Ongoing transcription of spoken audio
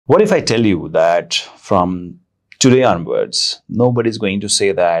What if I tell you that from today onwards, nobody's going to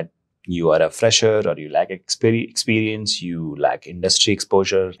say that you are a fresher or you lack experience, you lack industry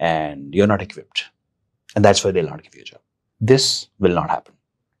exposure, and you're not equipped. And that's why they'll not give you a job. This will not happen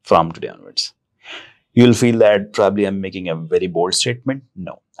from today onwards. You'll feel that probably I'm making a very bold statement.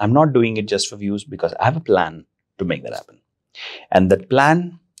 No, I'm not doing it just for views because I have a plan to make that happen. And that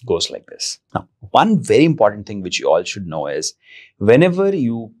plan goes like this. Now, one very important thing which you all should know is whenever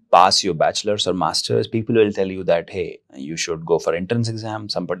you pass your bachelor's or master's, people will tell you that, hey, you should go for entrance exam.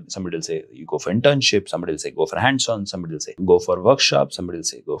 Somebody will say you go for internship. Somebody will say go for hands-on. Somebody will say go for workshops. Somebody will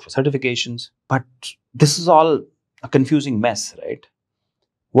say go for certifications. But this is all a confusing mess, right?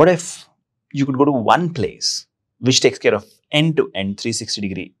 What if you could go to one place which takes care of end-to-end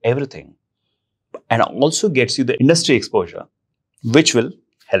 360-degree everything and also gets you the industry exposure, which will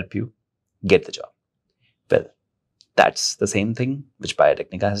help you get the job? Well, that's the same thing which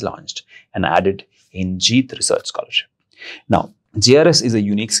Biotecnika has launched and added in JEET Research Scholarship. Now, GRS is a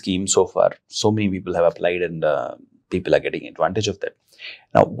unique scheme so far. So many people have applied and people are getting advantage of that.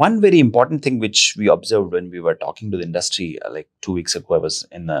 Now, one very important thing which we observed when we were talking to the industry, like 2 weeks ago, I was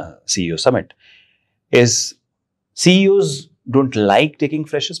in the CEO summit, is CEOs don't like taking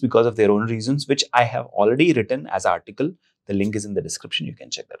freshers because of their own reasons, which I have already written as an article. The link is in the description. You can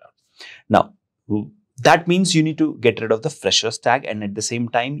check that out. Now, that means you need to get rid of the freshers tag, and at the same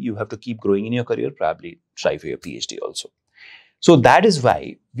time, you have to keep growing in your career, probably try for your PhD also. So that is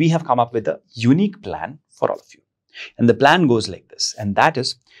why we have come up with a unique plan for all of you. And the plan goes like this, and that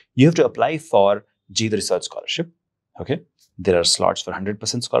is you have to apply for JEET Research Scholarship. Okay. There are slots for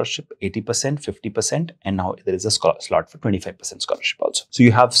 100% scholarship, 80%, 50%, and now there is a slot for 25% scholarship also. So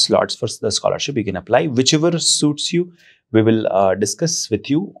you have slots for the scholarship. You can apply whichever suits you. We will discuss with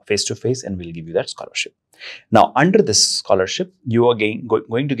you face to face and we'll give you that scholarship. Now, under this scholarship, you are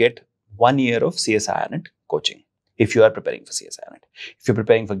going to get 1 year of CSIRNet coaching if you are preparing for CSIRNet. If you're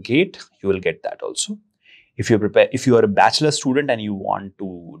preparing for GATE, you will get that also. If you are a bachelor student and you want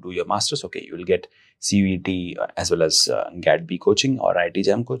to do your master's, okay, you will get CUET as well as GAT-B coaching or IT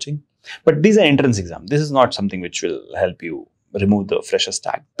Jam coaching. But these are entrance exam. This is not something which will help you remove the freshers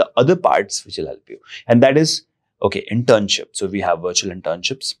tag. The other parts which will help you, and that is, okay, internship. So we have virtual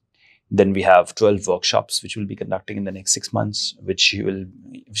internships. Then we have 12 workshops which we'll be conducting in the next 6 months, which will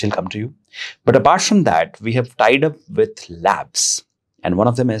come to you. But apart from that, we have tied up with labs, and one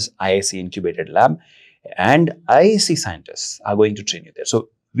of them is IIC incubated lab. And IIC scientists are going to train you there. So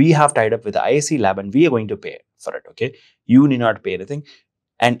we have tied up with the IIC lab and we are going to pay for it. Okay. You need not pay anything.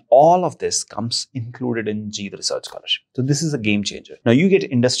 And all of this comes included in JEET Research Scholarship. So this is a game changer. Now you get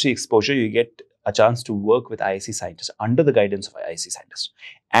industry exposure. You get a chance to work with IIC scientists under the guidance of IIC scientists.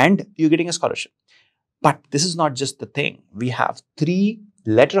 And you're getting a scholarship. But this is not just the thing. We have 3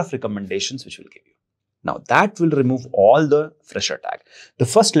 letter of recommendations which we'll give you. Now that will remove all the fresher tag. The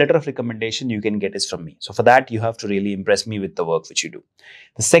first letter of recommendation you can get is from me. So for that, you have to really impress me with the work which you do.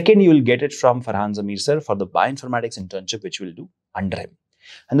 The second, you will get it from Farhan Zamir sir for the bioinformatics internship, which we'll do under him.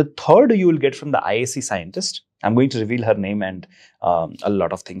 And the third, you will get from the IIC scientist. I'm going to reveal her name and a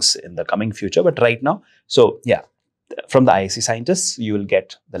lot of things in the coming future. But right now, so yeah, from the IIC scientists, you will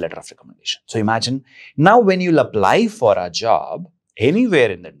get the letter of recommendation. So imagine now when you'll apply for a job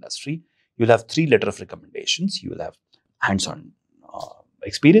anywhere in the industry, you'll have 3 letter of recommendations. You will have hands-on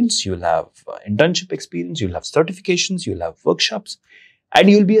experience. You will have internship experience. You'll have certifications. You'll have workshops. And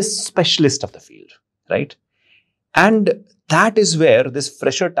you'll be a specialist of the field, right? And that is where this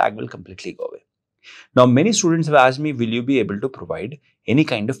fresher tag will completely go away. Now, many students have asked me, will you be able to provide any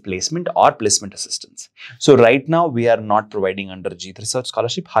kind of placement or placement assistance? So right now, we are not providing under JEET Research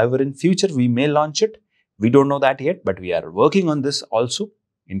Scholarship. However, in future, we may launch it. We don't know that yet, but we are working on this also.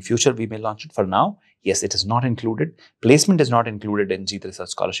 In future, we may launch it. For now, yes, it is not included. Placement is not included in JEET Research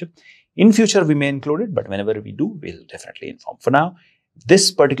Scholarship. In future, we may include it, but whenever we do, we'll definitely inform. For now, this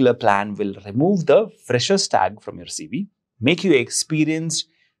particular plan will remove the freshers tag from your CV, make you an experienced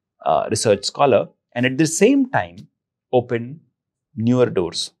research scholar, and at the same time, open newer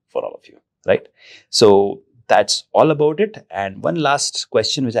doors for all of you, right? So that's all about it. And one last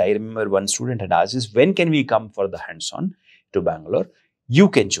question, which I remember one student had asked is, when can we come for the hands-on to Bangalore? You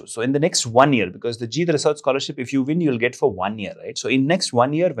can choose. So in the next 1 year, because the JEET Research Scholarship, if you win, you'll get for 1 year, right? So in next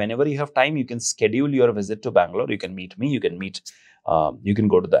 1 year, whenever you have time, you can schedule your visit to Bangalore. You can meet me. You can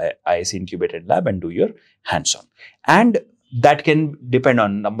go to the IIC incubated lab and do your hands-on. And that can depend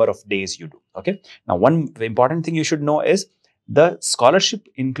on number of days you do. Okay. Now, one important thing you should know is the scholarship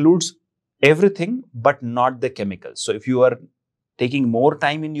includes everything, but not the chemicals. So if you are taking more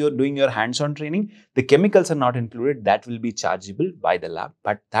time in your doing your hands-on training, the chemicals are not included. That will be chargeable by the lab,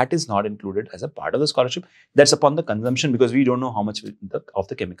 but that is not included as a part of the scholarship. That's upon the consumption, because we don't know how much of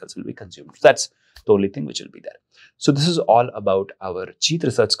the chemicals will be consumed. So that's the only thing which will be there. So this is all about our Cheat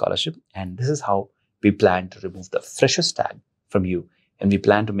Research Scholarship, and this is how we plan to remove the freshers tag from you, and we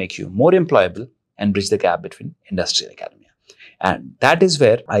plan to make you more employable and bridge the gap between industry and academia. And that is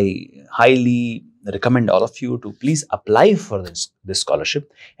where I highly recommend all of you to please apply for this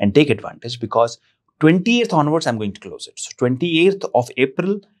scholarship and take advantage, because 28th onwards, I'm going to close it. So 28th of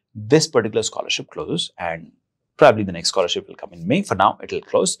April, this particular scholarship closes, and probably the next scholarship will come in May. For now, it will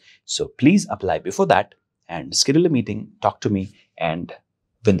close. So please apply before that and schedule a meeting, talk to me, and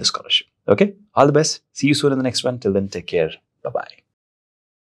win the scholarship. Okay? All the best. See you soon in the next one. Till then, take care. Bye-bye.